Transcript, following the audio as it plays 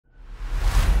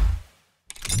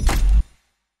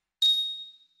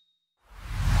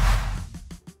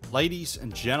Ladies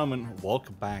and gentlemen,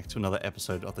 welcome back to another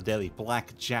episode of the Daily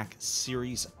Blackjack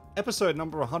series, episode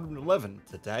number 111.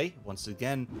 Today, once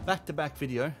again, back-to-back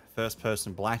video,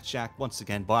 first-person blackjack, once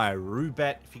again by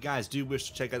RiiSki. If you guys do wish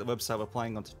to check out the website we're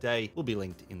playing on today, will be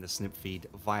linked in the snip feed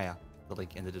via the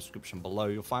link in the description below.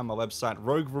 You'll find my website,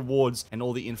 Rogue Rewards, and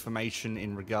all the information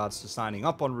in regards to signing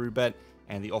up on RiiSki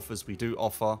and the offers we do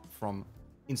offer, from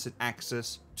instant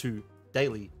access to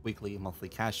daily, weekly, and monthly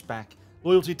cashback.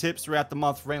 Loyalty tips throughout the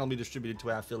month, randomly distributed to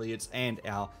our affiliates, and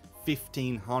our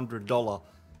 $1,500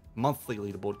 monthly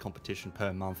leaderboard competition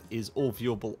per month is all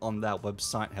viewable on that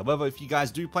website. However, if you guys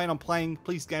do plan on playing,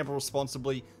 please gamble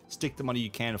responsibly, stick the money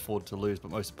you can afford to lose, but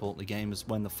most importantly, gamers,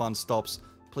 when the fun stops,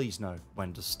 please know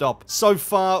when to stop. So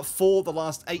far, for the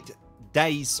last 8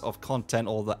 days of content,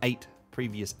 or the 8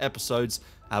 previous episodes,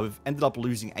 we've ended up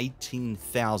losing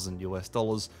 18,000 US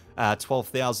dollars,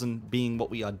 12,000 being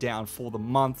what we are down for the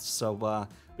month. So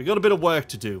we got a bit of work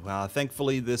to do.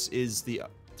 Thankfully, this is the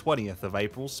 20th of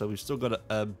April, so we've still got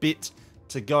a bit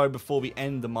to go before we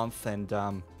end the month,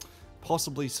 and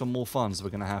possibly some more funds we're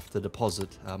going to have to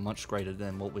deposit, much greater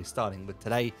than what we're starting with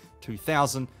today.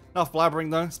 2,000. Enough blabbering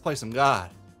though. Let's play some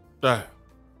blackjack.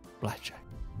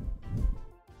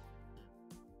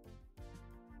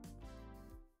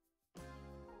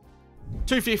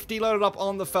 $250 loaded up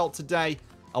on the felt today.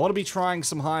 I want to be trying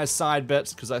some higher side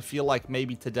bets because I feel like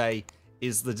maybe today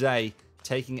is the day.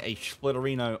 Taking a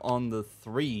splitterino on the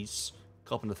threes.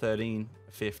 Copping to 13,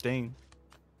 15,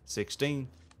 16,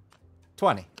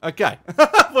 20. Okay.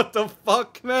 What the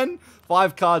fuck, man?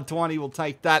 5 card 20, we'll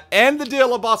take that. And the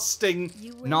dealer busting.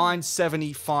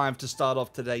 $9.75 to start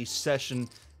off today's session.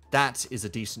 That is a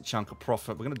decent chunk of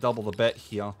profit. We're going to double the bet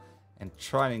here and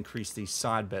try and increase these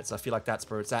side bets. I feel like that's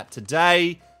where it's at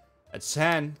today. At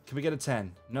 10. Can we get a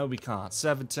 10? No, we can't.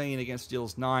 17 against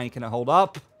deals 9. Can it hold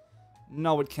up?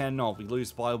 No, it cannot. We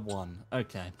lose by 1.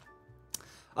 Okay.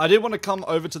 I did want to come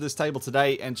over to this table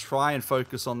today and try and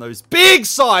focus on those big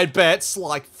side bets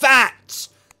like that.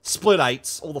 Split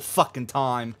 8s all the fucking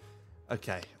time.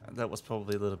 Okay. That was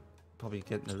probably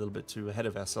getting a little bit too ahead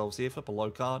of ourselves here. Flip a low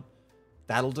card.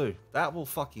 That'll do. That will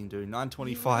fucking do.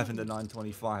 925 into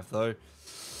 925, though.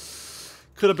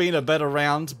 Could have been a better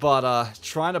round, but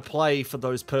trying to play for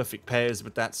those perfect pairs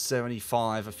with that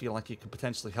 75, I feel like it could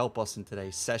potentially help us in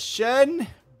today's session.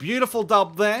 Beautiful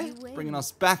dub there, bringing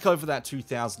us back over that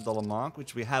 $2,000 mark,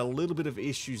 which we had a little bit of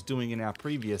issues doing in our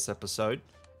previous episode.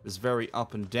 It was very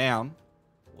up and down.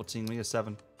 14, we are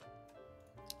 7.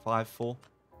 5, 4,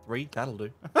 3, that'll do.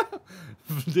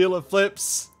 Dealer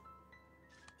flips.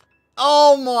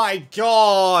 Oh my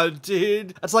god,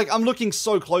 dude. It's like I'm looking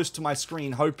so close to my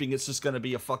screen hoping it's just going to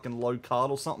be a fucking low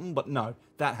card or something, but no,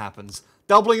 that happens.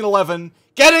 Doubling at 11,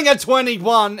 getting a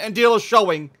 21, and dealer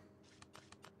showing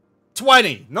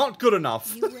 20. Not good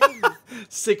enough.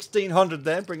 1,600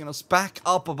 there, bringing us back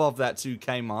up above that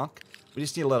 2K mark. We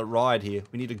just need to let it ride here.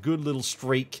 We need a good little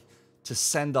streak to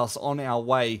send us on our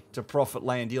way to profit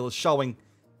land. Dealer showing.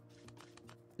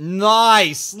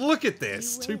 Nice. Look at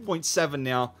this. 2.7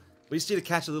 now. We just need to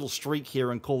catch a little streak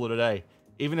here and call it a day.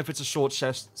 Even if it's a short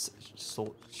chest.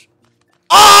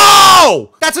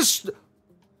 Oh! That's a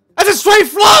straight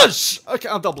flush! Okay,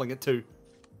 I'm doubling it too.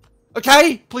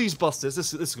 Okay, please bust this.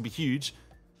 This is gonna be huge.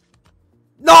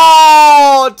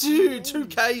 No! Dude,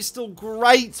 2K is still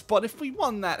great, but if we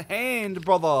won that hand,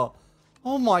 brother.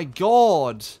 Oh my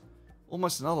god.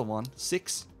 Almost another one.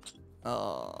 6.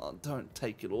 Don't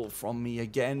take it all from me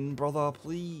again, brother,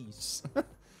 please.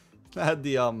 I had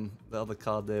the other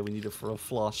card there we needed for a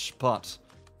flush, but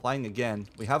playing again,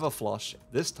 we have a flush.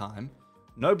 This time,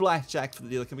 no blackjack for the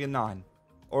dealer. Can be a 9,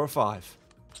 or a 5,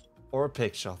 or a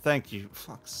picture. Thank you.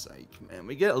 Fuck's sake, man.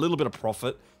 We get a little bit of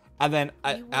profit, and then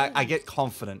I get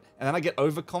confident, and then I get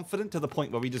overconfident to the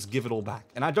point where we just give it all back.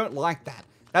 And I don't like that.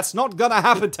 That's not gonna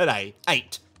happen today.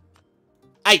 8.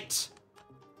 8.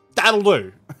 That'll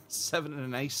do. 7 and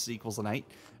an ace equals an 8.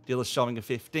 Dealer showing a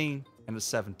 15. And a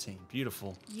 17.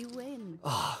 Beautiful. You win.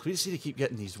 Oh, we just need to keep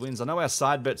getting these wins. I know our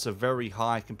side bets are very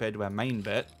high compared to our main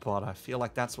bet, but I feel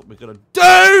like that's what we're going to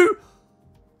do.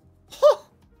 Huh.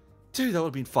 Dude, that would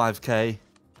have been 5K.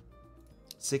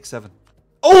 6, 7.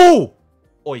 Oh!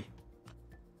 Oi.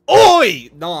 Oi!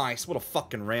 Nice. What a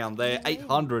fucking round there.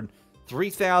 800.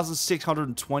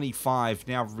 3,625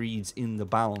 now reads in the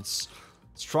balance.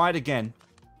 Let's try it again.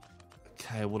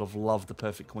 Okay, I would have loved the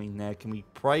perfect queen there. Can we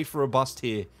pray for a bust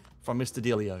here? From Mr.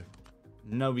 Delio.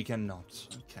 No, we cannot.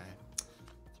 Okay.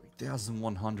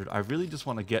 3,100. I really just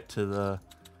want to get to the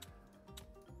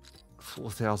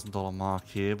 $4,000 mark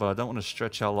here, but I don't want to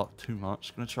stretch our luck too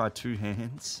much. Going to try 2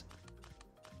 hands.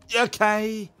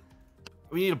 Okay.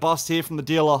 We need a bust here from the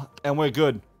dealer, and we're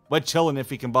good. We're chilling if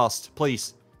we can bust.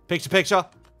 Please. Picture, picture.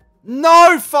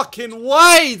 No fucking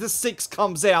way the 6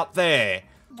 comes out there.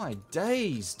 My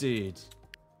days, dude.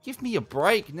 Give me a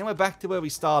break. Now we're back to where we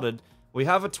started. We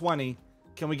have a 20.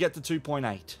 Can we get to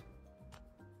 2.8?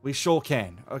 We sure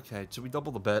can. Okay, should we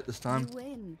double the bet this time? You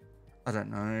win. I don't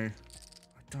know.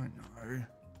 I don't know.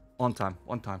 One time,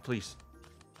 please.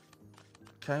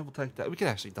 Okay, we'll take that. We can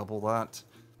actually double that.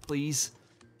 Please.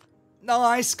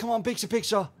 Nice. Come on, picture,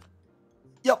 picture.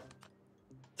 Yep.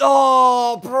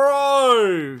 Oh,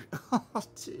 bro. Oh,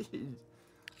 dude.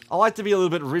 I like to be a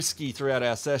little bit risky throughout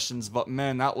our sessions, but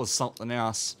man, that was something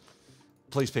else.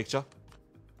 Please, picture.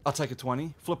 I'll take a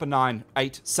 20. Flip a 9,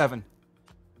 8, 7.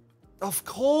 Of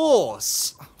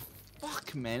course. Oh,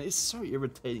 fuck, man. It's so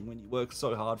irritating when you work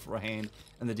so hard for a hand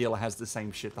and the dealer has the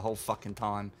same shit the whole fucking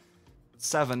time.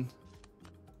 7,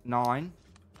 9,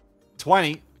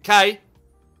 20. Okay.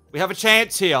 We have a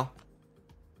chance here.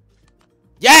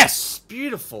 Yes!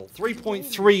 Beautiful.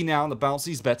 3.3 now on the bounce.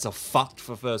 These bets are fucked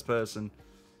for first person.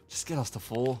 Just get us to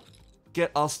 4.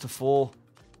 Get us to 4.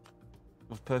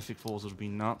 With perfect 4s, it'll be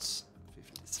nuts.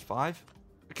 It's 5.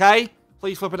 Okay.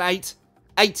 Please flip an 8.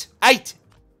 8. 8.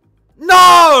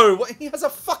 No! He has a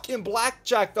fucking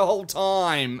blackjack the whole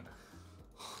time.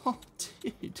 Oh,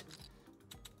 dude.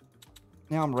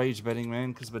 Now I'm rage betting,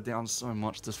 man, because we're down so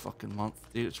much this fucking month.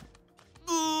 Dude, it's...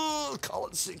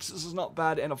 Colored 6. This is not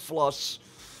bad. And a flush.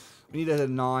 We need to hit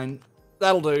a 9.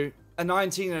 That'll do. A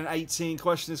 19 and an 18.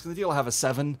 Question is, can the dealer have a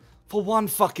 7? For one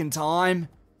fucking time.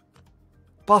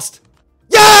 Bust.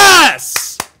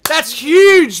 Yes! That's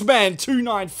huge, man.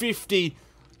 2,950.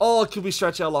 Oh, could we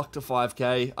stretch our luck to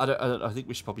 5k? I think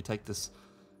we should probably take this.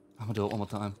 I'm gonna do it one more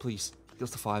time, please. Get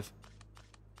us to 5.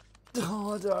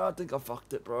 Oh, I think I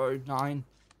fucked it, bro. 9,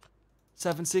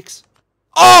 7, 6.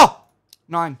 Oh!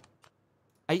 9,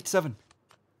 8, 7.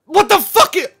 What the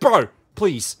fuck it, bro?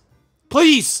 Please,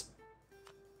 please.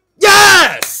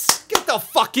 Yes! Get the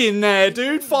fuck in there,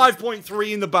 dude.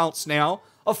 5.3 in the bounce now.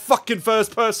 A fucking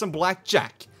first-person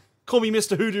blackjack. Call me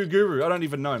Mr. Hoodoo Guru. I don't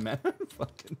even know, man.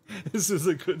 Fucking, this is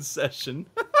a good session.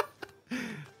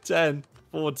 10,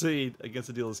 14 against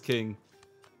the dealer's king.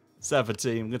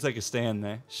 17. I'm gonna take a stand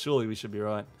there. Surely we should be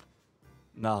right.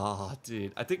 Nah,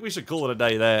 dude. I think we should call it a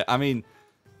day there. I mean,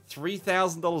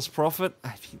 $3,000 profit.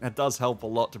 I think that does help a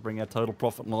lot to bring our total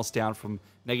profit and loss down from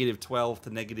 -12 to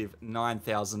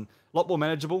 -9,000. A lot more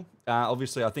manageable.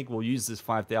 Obviously, I think we'll use this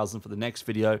 5,000 for the next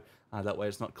video. That way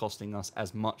it's not costing us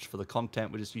as much for the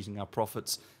content. We're just using our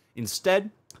profits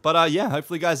instead. But yeah,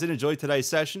 hopefully you guys did enjoy today's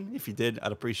session. If you did,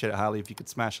 I'd appreciate it highly if you could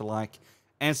smash a like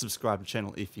and subscribe to the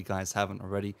channel if you guys haven't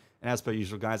already. And as per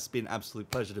usual, guys, it's been an absolute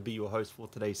pleasure to be your host for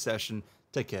today's session.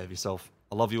 Take care of yourself.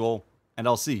 I love you all, and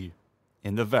I'll see you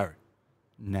in the very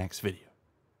next video.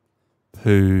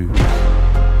 Peace.